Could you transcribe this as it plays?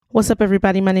What's up,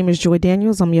 everybody? My name is Joy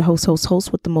Daniels. I'm your host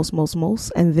with the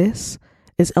most, and this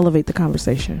is Elevate the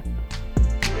Conversation.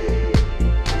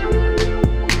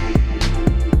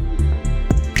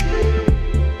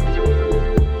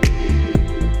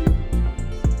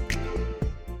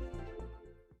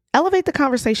 Elevate the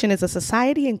Conversation is a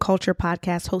society and culture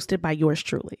podcast hosted by yours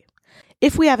truly.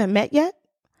 If we haven't met yet,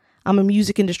 I'm a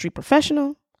music industry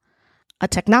professional, a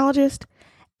technologist,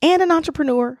 and an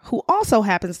entrepreneur who also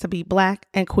happens to be Black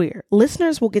and queer.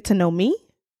 Listeners will get to know me,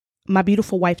 my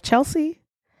beautiful wife, Chelsea,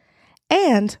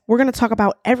 and we're going to talk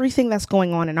about everything that's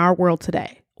going on in our world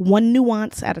today, one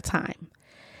nuance at a time.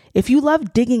 If you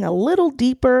love digging a little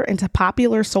deeper into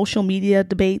popular social media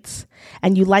debates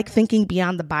and you like thinking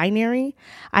beyond the binary,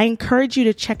 I encourage you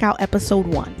to check out episode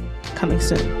 1, coming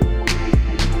soon.